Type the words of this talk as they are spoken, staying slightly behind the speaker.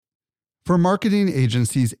For marketing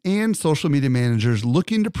agencies and social media managers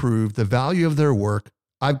looking to prove the value of their work,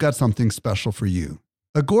 I've got something special for you.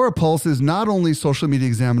 Agorapulse is not only Social Media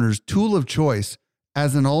Examiner's tool of choice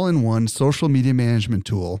as an all-in-one social media management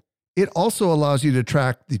tool, it also allows you to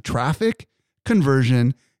track the traffic,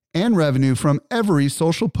 conversion, and revenue from every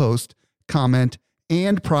social post, comment,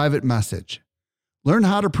 and private message. Learn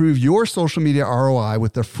how to prove your social media ROI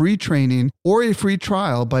with a free training or a free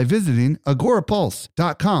trial by visiting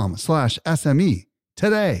agorapulse.com/SME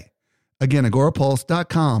today. Again,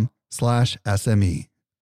 agorapulse.com/SME.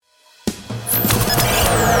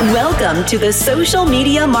 Welcome to the Social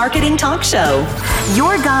Media Marketing Talk Show,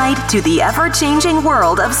 your guide to the ever-changing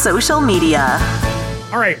world of social media.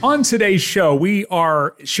 All right, on today's show, we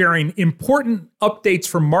are sharing important updates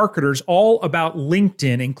for marketers all about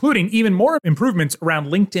LinkedIn, including even more improvements around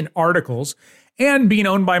LinkedIn articles. And being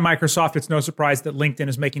owned by Microsoft, it's no surprise that LinkedIn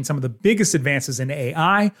is making some of the biggest advances in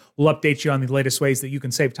AI. We'll update you on the latest ways that you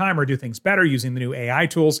can save time or do things better using the new AI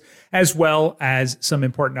tools, as well as some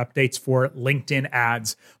important updates for LinkedIn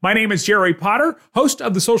ads. My name is Jerry Potter, host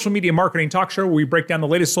of the Social Media Marketing Talk Show, where we break down the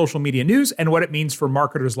latest social media news and what it means for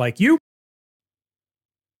marketers like you.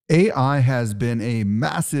 AI has been a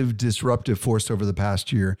massive disruptive force over the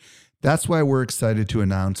past year. That's why we're excited to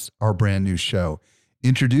announce our brand new show,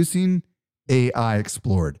 introducing AI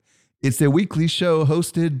Explored. It's a weekly show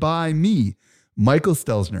hosted by me, Michael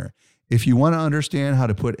Stelzner. If you want to understand how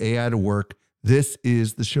to put AI to work, this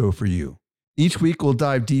is the show for you. Each week, we'll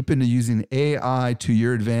dive deep into using AI to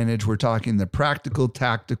your advantage. We're talking the practical,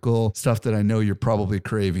 tactical stuff that I know you're probably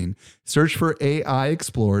craving. Search for AI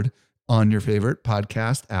Explored on your favorite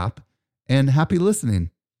podcast app, and happy listening.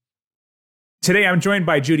 Today, I'm joined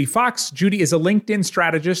by Judy Fox. Judy is a LinkedIn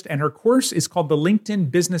strategist, and her course is called the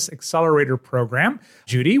LinkedIn Business Accelerator Program.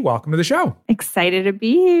 Judy, welcome to the show. Excited to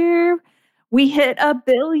be here. We hit 1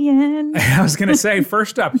 billion. I was going to say,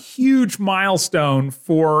 first up, huge milestone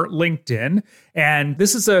for LinkedIn. And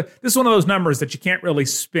this is one of those numbers that you can't really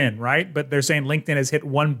spin, right? But they're saying LinkedIn has hit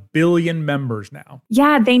 1 billion members now.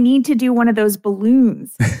 Yeah, they need to do one of those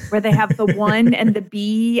balloons where they have the 1 and the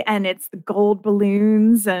B and it's the gold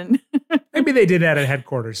balloons. And maybe they did that at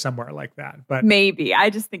headquarters somewhere like that. But maybe. I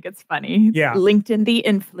just think it's funny. Yeah. LinkedIn, the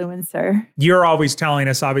influencer. You're always telling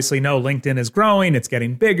us, obviously, no, LinkedIn is growing. It's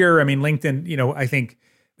getting bigger. I mean, LinkedIn, I think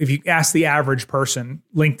if you ask the average person,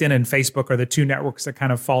 LinkedIn and Facebook are the two networks that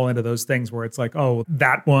kind of fall into those things where it's like, oh,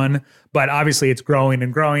 that one. But obviously it's growing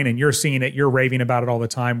and growing, and you're seeing it, you're raving about it all the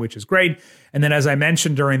time, which is great. And then as I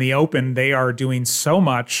mentioned during the open, they are doing so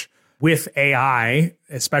much with AI,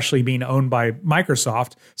 especially being owned by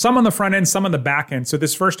Microsoft, some on the front end, some on the back end. So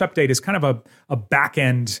this first update is kind of a back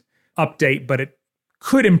end update, but it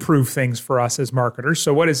could improve things for us as marketers.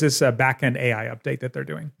 So what is this back-end AI update that they're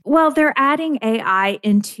doing? Well, they're adding AI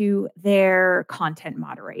into their content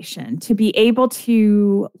moderation to be able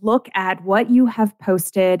to look at what you have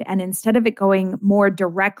posted, and instead of it going more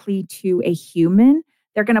directly to a human,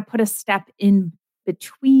 they're going to put a step in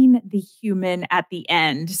between the human at the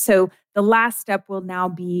end. So the last step will now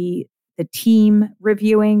be the team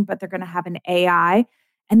reviewing, but they're going to have an AI,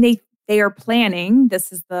 and they are planning,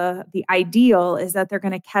 this is the ideal, is that they're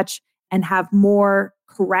going to catch and have more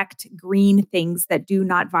correct green things that do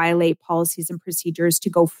not violate policies and procedures to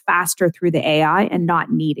go faster through the AI and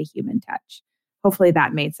not need a human touch. Hopefully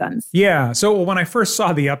that made sense. Yeah. So when I first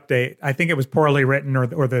saw the update, I think it was poorly written,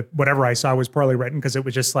 or the whatever I saw was poorly written, because it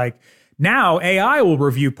was just like, now AI will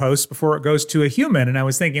review posts before it goes to a human. And I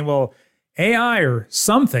was thinking, well, AI or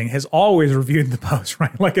something has always reviewed the post,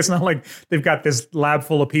 right? Like, it's not like they've got this lab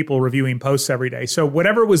full of people reviewing posts every day. So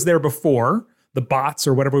whatever was there before, the bots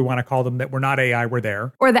or whatever we want to call them that were not AI were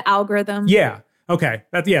there. Or the algorithm. Yeah. Okay.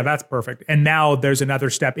 That's perfect. And now there's another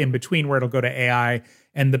step in between where it'll go to AI.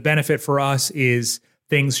 And the benefit for us is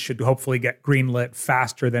things should hopefully get greenlit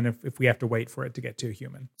faster than if we have to wait for it to get to a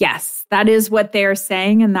human. Yes, that is what they're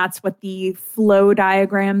saying. And that's what the flow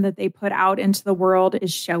diagram that they put out into the world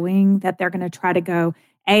is showing, that they're going to try to go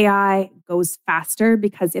AI goes faster,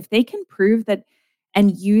 because if they can prove that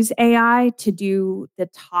and use AI to do the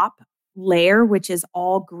top layer, which is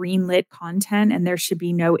all greenlit content, and there should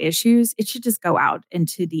be no issues, it should just go out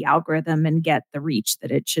into the algorithm and get the reach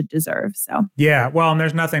that it should deserve. So yeah, well, and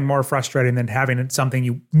there's nothing more frustrating than having something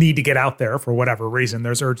you need to get out there for whatever reason.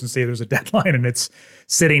 There's urgency, there's a deadline, and it's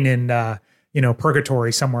sitting in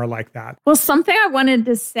purgatory somewhere like that. Well, something I wanted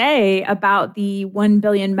to say about the 1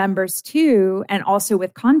 billion members too, and also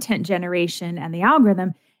with content generation and the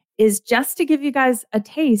algorithm, is just to give you guys a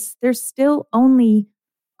taste, there's still only,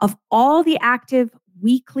 of all the active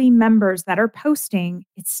weekly members that are posting,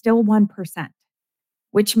 it's still 1%,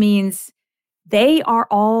 which means they are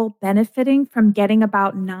all benefiting from getting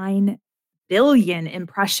about 9 billion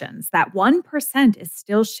impressions. That 1% is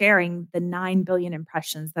still sharing the 9 billion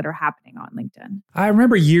impressions that are happening on LinkedIn. I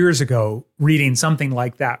remember years ago reading something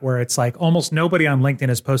like that, where it's like almost nobody on LinkedIn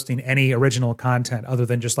is posting any original content other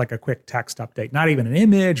than just like a quick text update, not even an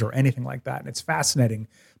image or anything like that. And it's fascinating,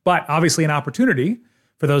 but obviously an opportunity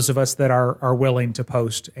for those of us that are willing to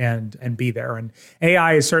post and be there. And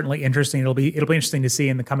AI is certainly interesting. It'll be interesting to see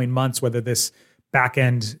in the coming months whether this back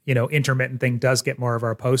end, intermittent thing does get more of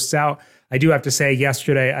our posts out. I do have to say,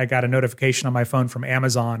 yesterday I got a notification on my phone from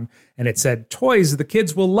Amazon, and it said toys the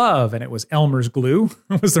kids will love, and it was Elmer's glue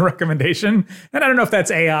was the recommendation. And I don't know if that's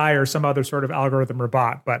AI or some other sort of algorithm or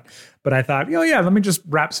bot, but I thought, let me just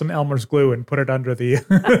wrap some Elmer's glue and put it under the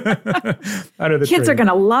under the kids tree. Are going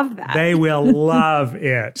to love that. They will love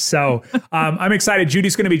it. So I'm excited.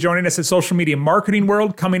 Judy's going to be joining us at Social Media Marketing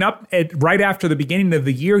World coming up right after the beginning of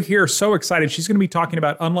the year here. So excited. She's going to be talking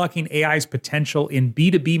about unlocking AI's potential in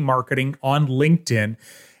B2B marketing on LinkedIn.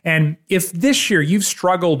 And if this year you've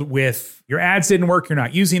struggled with your ads didn't work, you're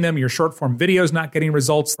not using them, your short form video is not getting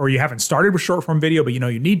results, or you haven't started with short form video, but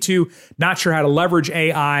you need to, not sure how to leverage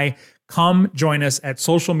AI, come join us at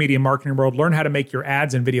Social Media Marketing World. Learn how to make your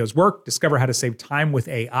ads and videos work. Discover how to save time with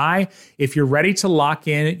AI. If you're ready to lock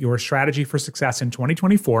in your strategy for success in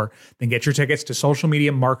 2024, then get your tickets to Social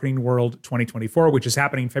Media Marketing World 2024, which is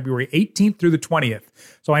happening February 18th through the 20th.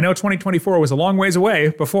 So I know 2024 was a long ways away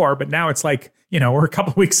before, but now it's like, we're a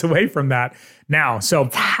couple weeks away from that now. So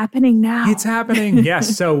it's happening now. It's happening.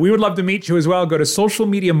 Yes. So we would love to meet you as well. Go to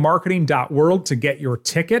socialmediamarketing.world to get your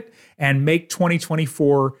ticket and make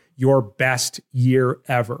 2024 your best year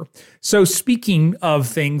ever. So speaking of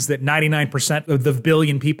things that 99% of the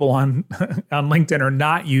billion people on LinkedIn are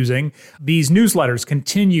not using, these newsletters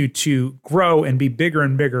continue to grow and be bigger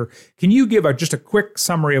and bigger. Can you give just a quick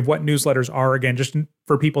summary of what newsletters are again, just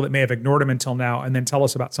for people that may have ignored them until now, and then tell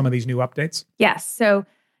us about some of these new updates? Yes. So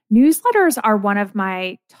newsletters are one of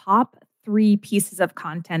my top 3 pieces of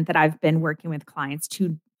content that I've been working with clients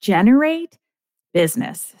to generate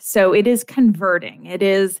business. So it is converting. It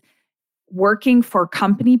is working for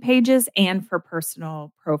company pages and for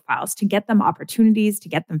personal profiles to get them opportunities, to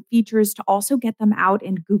get them features, to also get them out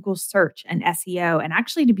in Google search and SEO, and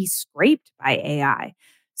actually to be scraped by AI.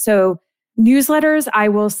 So newsletters, I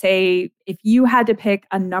will say, if you had to pick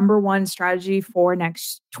a number one strategy for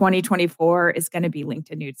next 2024, is going to be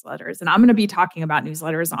LinkedIn newsletters. And I'm going to be talking about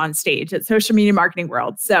newsletters on stage at Social Media Marketing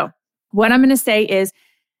World. So what I'm going to say is,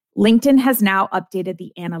 LinkedIn has now updated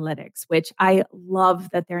the analytics, which I love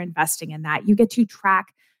that they're investing in that. You get to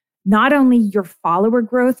track not only your follower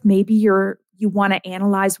growth, maybe you want to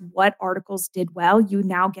analyze what articles did well. You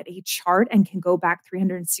now get a chart and can go back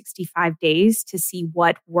 365 days to see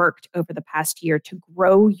what worked over the past year to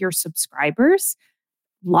grow your subscribers.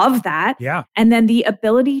 Love that. Yeah. And then the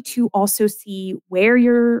ability to also see where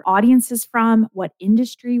your audience is from, what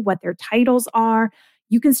industry, what their titles are.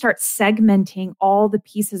 You can start segmenting all the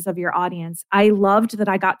pieces of your audience. I loved that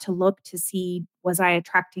I got to look to see, was I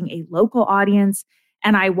attracting a local audience?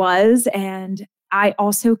 And I was. And I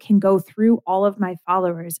also can go through all of my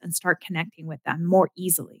followers and start connecting with them more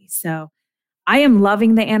easily. So I am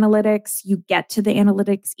loving the analytics. You get to the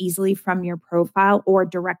analytics easily from your profile or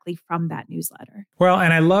directly from that newsletter. Well,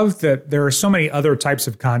 and I love that there are so many other types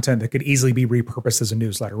of content that could easily be repurposed as a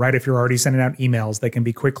newsletter, right? If you're already sending out emails, they can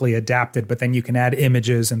be quickly adapted, but then you can add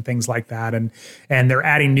images and things like that. And they're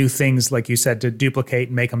adding new things, like you said, to duplicate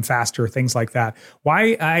and make them faster, things like that.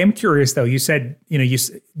 Why? I am curious though. You said, did you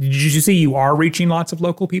see you are reaching lots of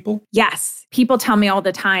local people? Yes. People tell me all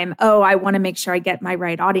the time, I want to make sure I get my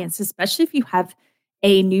right audience, especially if you have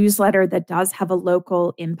a newsletter that does have a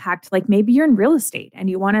local impact. Like maybe you're in real estate and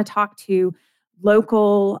you want to talk to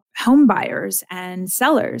local home buyers and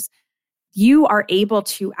sellers. You are able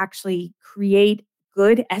to actually create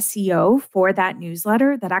good SEO for that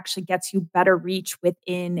newsletter that actually gets you better reach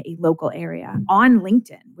within a local area on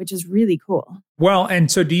LinkedIn, which is really cool. Well,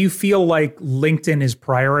 and so do you feel like LinkedIn is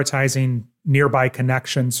prioritizing nearby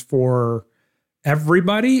connections for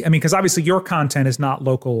everybody? I mean, because obviously your content is not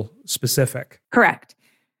local specific. Correct.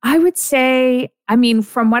 I would say,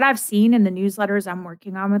 from what I've seen in the newsletters I'm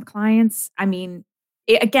working on with clients,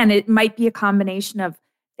 it might be a combination of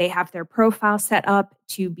they have their profile set up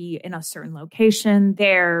to be in a certain location.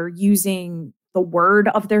 They're using the word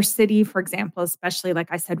of their city, for example, especially like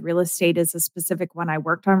I said, real estate is a specific one I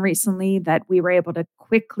worked on recently that we were able to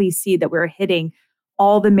quickly see that we were hitting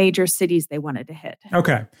all the major cities they wanted to hit.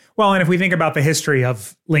 Okay. Well, and if we think about the history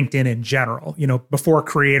of LinkedIn in general, before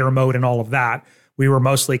creator mode and all of that, we were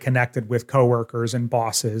mostly connected with coworkers and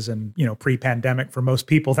bosses, and pre-pandemic for most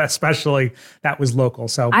people, especially that was local.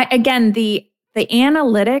 So again, the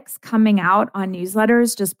analytics coming out on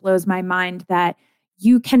newsletters just blows my mind that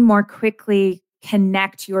you can more quickly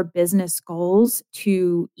connect your business goals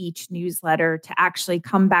to each newsletter to actually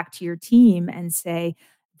come back to your team and say,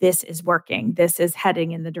 this is working. This is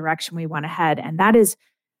heading in the direction we want to head. And that is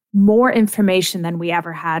more information than we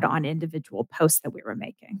ever had on individual posts that we were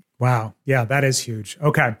making. Wow. Yeah, that is huge.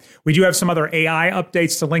 Okay. We do have some other AI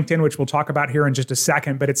updates to LinkedIn, which we'll talk about here in just a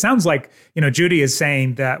second. But it sounds like, Judy is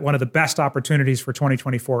saying that one of the best opportunities for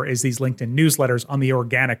 2024 is these LinkedIn newsletters on the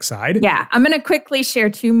organic side. Yeah. I'm going to quickly share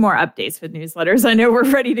 2 more updates with newsletters. I know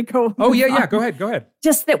we're ready to go. Oh, yeah. Go ahead.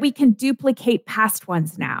 Just that we can duplicate past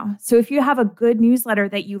ones now. So if you have a good newsletter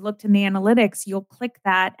that you looked in the analytics, you'll click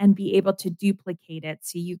that and be able to duplicate it.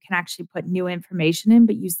 So you can actually put new information in,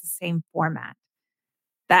 but use the same format.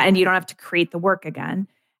 And you don't have to create the work again.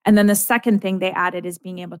 And then the second thing they added is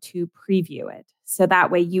being able to preview it. So that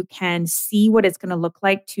way you can see what it's going to look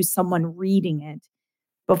like to someone reading it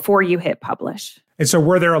before you hit publish. And so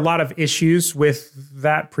were there a lot of issues with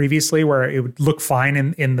that previously where it would look fine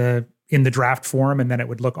in the draft form and then it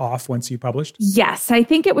would look off once you published? Yes, I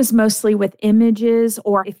think it was mostly with images,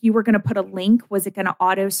 or if you were going to put a link, was it going to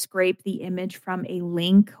auto scrape the image from a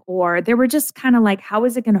link? Or they were just kind of like, how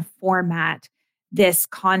is it going to format this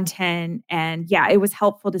content? And yeah, it was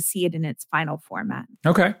helpful to see it in its final format.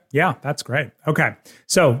 Okay. Yeah, that's great. Okay.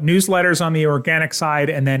 So newsletters on the organic side,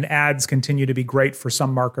 and then ads continue to be great for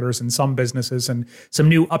some marketers and some businesses, and some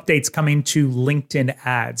new updates coming to LinkedIn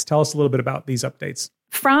ads. Tell us a little bit about these updates.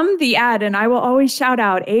 From the ad, and I will always shout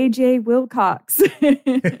out AJ Wilcox.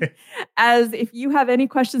 As if you have any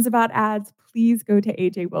questions about ads, please go to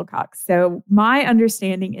AJ Wilcox. So my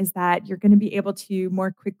understanding is that you're going to be able to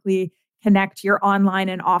more quickly connect your online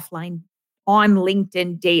and offline on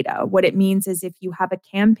LinkedIn data. What it means is if you have a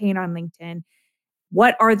campaign on LinkedIn,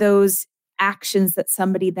 what are those actions that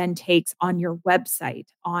somebody then takes on your website,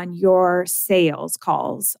 on your sales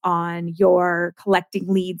calls, on your collecting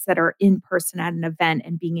leads that are in person at an event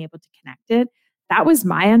and being able to connect it? That was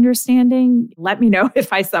my understanding. Let me know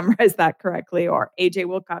if I summarized that correctly, or AJ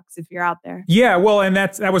Wilcox, if you're out there. Yeah, well, and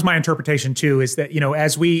that was my interpretation too, is that,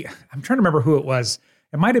 I'm trying to remember who it was.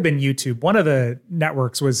 It might have been YouTube. One of the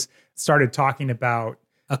networks started talking about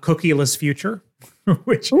a cookieless future,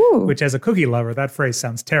 which as a cookie lover, that phrase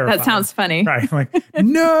sounds terrifying. That sounds funny. Right. I'm like,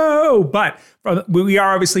 no, but we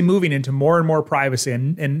are obviously moving into more and more privacy,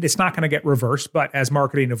 and it's not going to get reversed, but as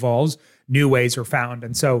marketing evolves, new ways are found.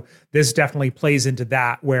 And so this definitely plays into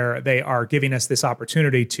that, where they are giving us this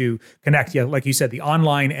opportunity to connect, like you said, the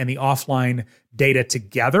online and the offline data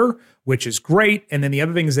together, which is great. And then the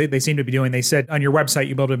other things they seem to be doing, they said on your website,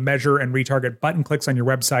 you'll be able to measure and retarget button clicks on your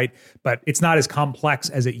website, but it's not as complex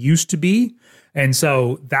as it used to be. And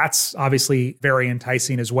so that's obviously very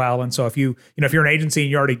enticing as well. And so if you're an agency and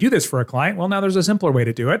you already do this for a client, well, now there's a simpler way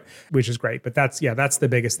to do it, which is great. But that's the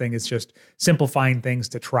biggest thing, is just simplifying things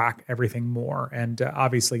to track everything more. And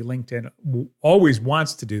obviously LinkedIn always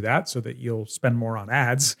wants to do that so that you'll spend more on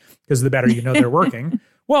ads, because the better you know they're working.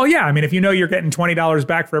 Well, yeah, I mean, if you know you're getting $20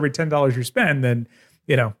 back for every $10 you spend, then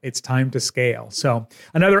it's time to scale. So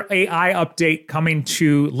another AI update coming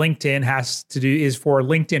to LinkedIn is for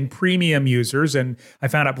LinkedIn Premium users. And I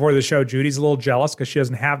found out before the show, Judy's a little jealous because she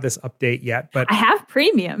doesn't have this update yet. But I have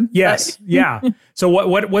Premium. Yes. Yeah. So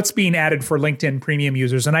what's being added for LinkedIn Premium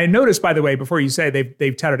users? And I noticed, by the way, before you say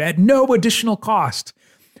they've touted at no additional cost,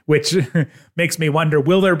 which makes me wonder,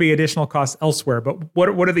 will there be additional costs elsewhere? But what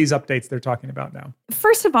are these updates they're talking about now?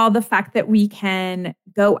 First of all, the fact that we can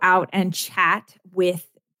go out and chat with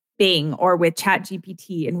Bing or with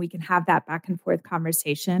ChatGPT, and we can have that back and forth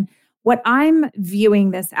conversation. What I'm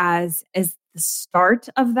viewing this as is the start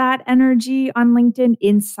of that energy on LinkedIn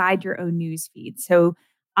inside your own newsfeed. So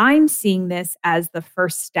I'm seeing this as the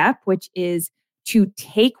first step, which is to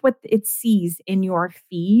take what it sees in your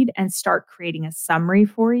feed and start creating a summary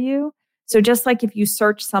for you. So just like if you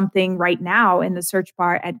search something right now in the search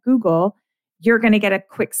bar at Google, you're going to get a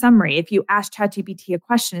quick summary. If you ask ChatGPT a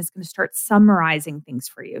question, it's going to start summarizing things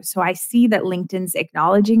for you. So I see that LinkedIn's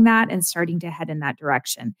acknowledging that and starting to head in that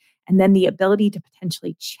direction. And then the ability to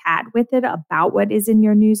potentially chat with it about what is in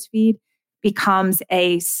your newsfeed becomes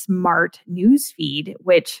a smart newsfeed,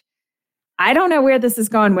 which I don't know where this is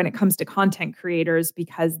going when it comes to content creators,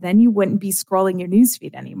 because then you wouldn't be scrolling your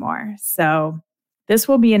newsfeed anymore. So this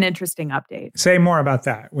will be an interesting update. Say more about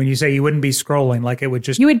that. When you say you wouldn't be scrolling, like it would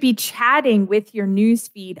just... You would be chatting with your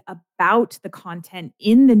newsfeed about the content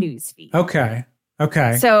in the newsfeed.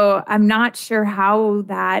 Okay. So I'm not sure how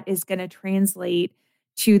that is going to translate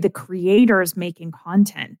to the creators making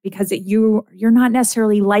content, because you're not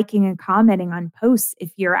necessarily liking and commenting on posts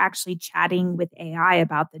if you're actually chatting with AI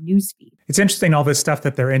about the newsfeed. It's interesting, all this stuff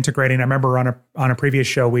that they're integrating. I remember on a previous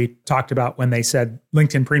show, we talked about when they said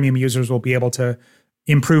LinkedIn Premium users will be able to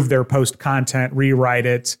improve their post content, rewrite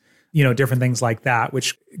it, different things like that,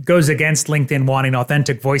 which goes against LinkedIn wanting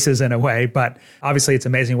authentic voices in a way. But obviously, it's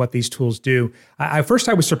amazing what these tools do. I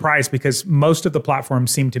was surprised because most of the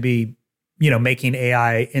platforms seem to be making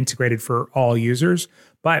AI integrated for all users.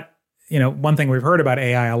 But, one thing we've heard about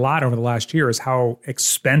AI a lot over the last year is how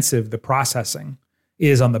expensive the processing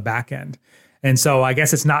is on the back end. And so I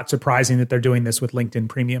guess it's not surprising that they're doing this with LinkedIn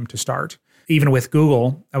Premium to start. Even with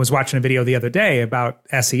Google, I was watching a video the other day about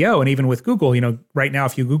SEO, and even with Google, right now,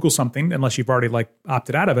 if you Google something, unless you've already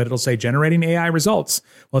opted out of it, it'll say generating AI results.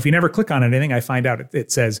 Well, if you never click on anything, I find out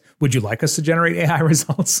it says, would you like us to generate AI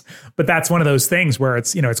results? But that's one of those things where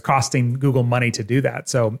it's costing Google money to do that.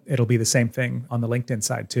 So it'll be the same thing on the LinkedIn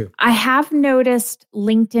side too. I have noticed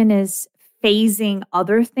LinkedIn is phasing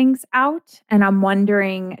other things out, and I'm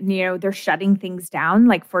wondering, they're shutting things down.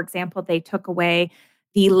 Like, for example, they took away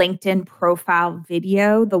the LinkedIn profile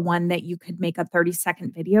video, the one that you could make a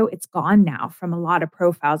 30-second video. It's gone now from a lot of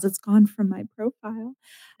profiles. It's gone from my profile.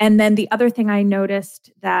 And then the other thing I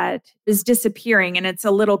noticed that is disappearing, and it's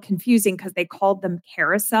a little confusing because they called them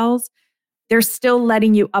carousels. They're still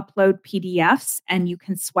letting you upload PDFs and you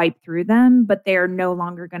can swipe through them, but they're no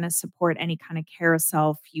longer going to support any kind of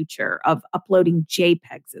carousel feature of uploading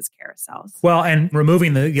JPEGs as carousels. Well, and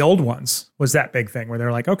removing the old ones was that big thing where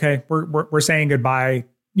they're like, okay, we're saying goodbye,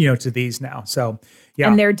 to these now. So yeah.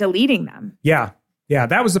 And they're deleting them. Yeah. Yeah.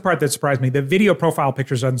 That was the part that surprised me. The video profile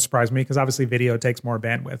pictures doesn't surprise me because obviously video takes more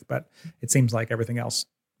bandwidth, but it seems like everything else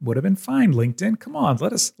would have been fine. LinkedIn, come on,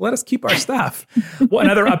 let us keep our stuff. Well,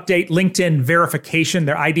 another update, LinkedIn verification,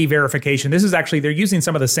 their ID verification. This is actually, they're using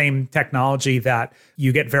some of the same technology that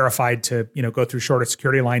you get verified to, go through shorter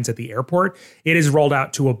security lines at the airport. It is rolled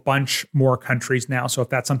out to a bunch more countries now. So if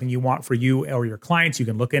that's something you want for you or your clients, you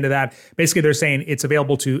can look into that. Basically, they're saying it's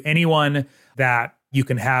available to anyone that you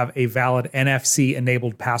can have a valid NFC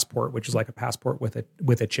enabled passport, which is like a passport with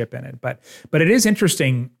a chip in it. But it is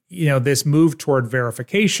interesting, this move toward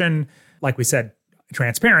verification, like we said,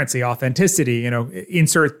 transparency, authenticity,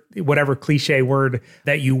 insert whatever cliche word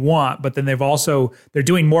that you want. But then they're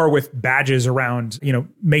doing more with badges around,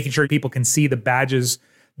 making sure people can see the badges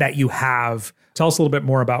that you have. Tell us a little bit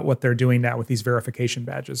more about what they're doing now with these verification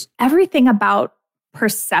badges. Everything about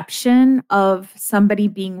perception of somebody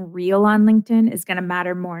being real on LinkedIn is going to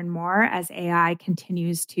matter more and more as AI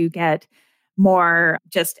continues to get more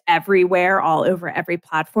just everywhere, all over every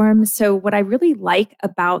platform. So what I really like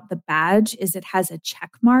about the badge is it has a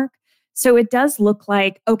check mark. So it does look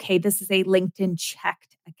like, okay, this is a LinkedIn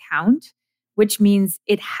checked account, which means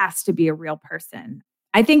it has to be a real person.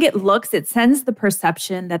 I think it sends the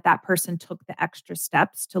perception that that person took the extra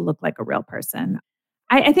steps to look like a real person.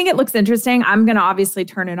 I think it looks interesting. I'm going to obviously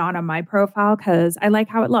turn it on my profile because I like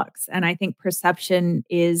how it looks. And I think perception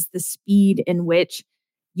is the speed in which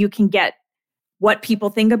you can get what people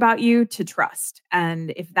think about you to trust.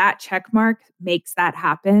 And if that check mark makes that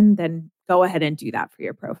happen, then go ahead and do that for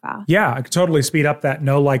your profile. Yeah, I could totally speed up that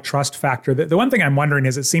trust factor. The one thing I'm wondering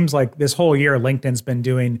is it seems like this whole year LinkedIn's been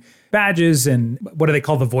doing badges and what do they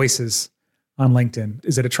call the voices on LinkedIn?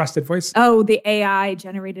 Is it a trusted voice? Oh, the AI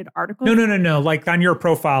generated article? No. Like on your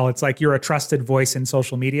profile, it's like you're a trusted voice in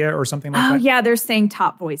social media or something like that? Oh, yeah. They're saying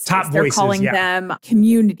top voices. They're calling them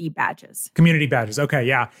community badges. Community badges. Okay,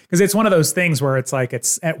 yeah. Because it's one of those things where it's like,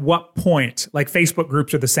 it's at what point, like Facebook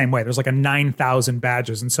groups are the same way. There's like 9,000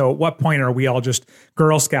 badges. And so at what point are we all just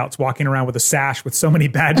Girl Scouts walking around with a sash with so many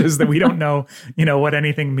badges that we don't know, what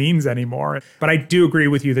anything means anymore? But I do agree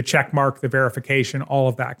with you. The check mark, the verification, all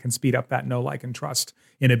of that can speed up that know, like, and trust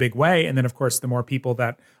in a big way. And then, of course, the more people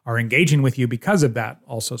that are engaging with you because of that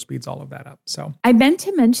also speeds all of that up. So I meant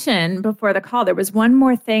to mention before the call, there was one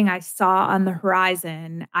more thing I saw on the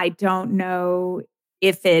horizon. I don't know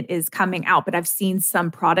if it is coming out, but I've seen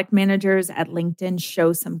some product managers at LinkedIn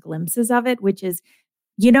show some glimpses of it, which is,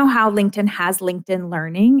 how LinkedIn has LinkedIn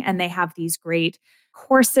Learning and they have these great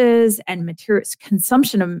courses and materials,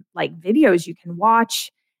 consumption of like videos you can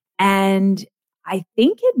watch. And I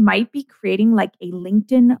think it might be creating like a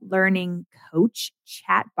LinkedIn Learning coach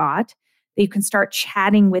chatbot that you can start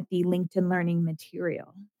chatting with the LinkedIn Learning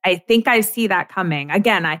material. I think I see that coming.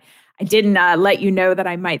 Again, I didn't let you know that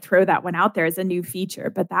I might throw that one out there as a new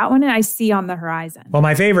feature, but that one I see on the horizon. Well,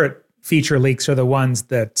 my favorite feature leaks are the ones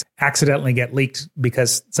that accidentally get leaked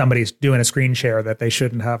because somebody's doing a screen share that they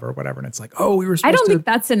shouldn't have or whatever. And it's like, oh, we were supposed to. I don't think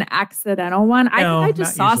that's an accidental one. I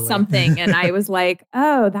just saw something and I was like,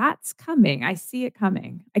 oh, that's coming. I see it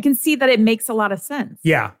coming. I can see that it makes a lot of sense.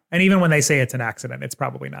 Yeah. And even when they say it's an accident, it's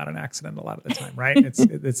probably not an accident a lot of the time, right?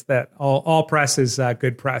 It's that all press is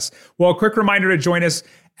good press. Well, a quick reminder to join us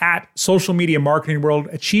at Social Media Marketing World.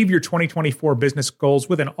 Achieve your 2024 business goals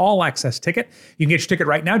with an all-access ticket. You can get your ticket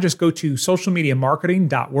right now. Just go to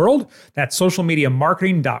socialmediamarketing.world. That's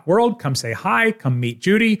socialmediamarketing.world. Come say hi. Come meet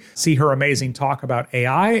Judy. See her amazing talk about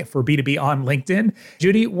AI for B2B on LinkedIn.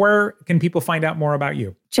 Judy, where can people find out more about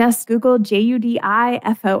you? Just Google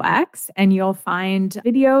JUDIFOX and you'll find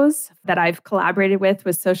videos that I've collaborated with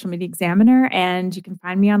Social Media Examiner, and you can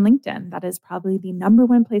find me on LinkedIn. That is probably the number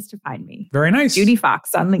one place to find me. Very nice. Judy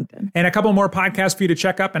Fox on LinkedIn. And a couple more podcasts for you to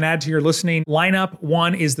check up and add to your listening lineup.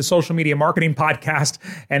 One is the Social Media Marketing Podcast,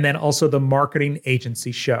 and then also the Marketing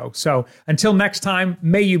Agency Show. So until next time,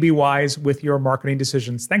 may you be wise with your marketing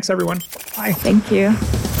decisions. Thanks, everyone. Bye. Thank you.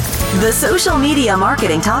 The Social Media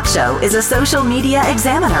Marketing Talk Show is a Social Media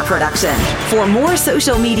Examiner production. For more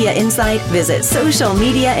social media insight, visit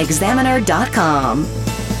socialmediaexaminer.com.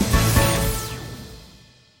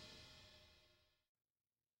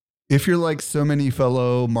 If you're like so many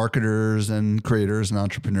fellow marketers and creators and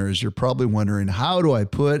entrepreneurs, you're probably wondering, how do I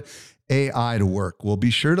put AI to work? Well,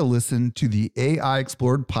 be sure to listen to the AI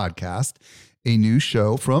Explored podcast, a new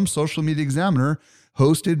show from Social Media Examiner,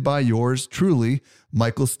 hosted by yours truly,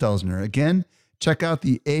 Michael Stelzner. Again, check out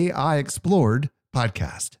the AI Explored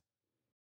podcast.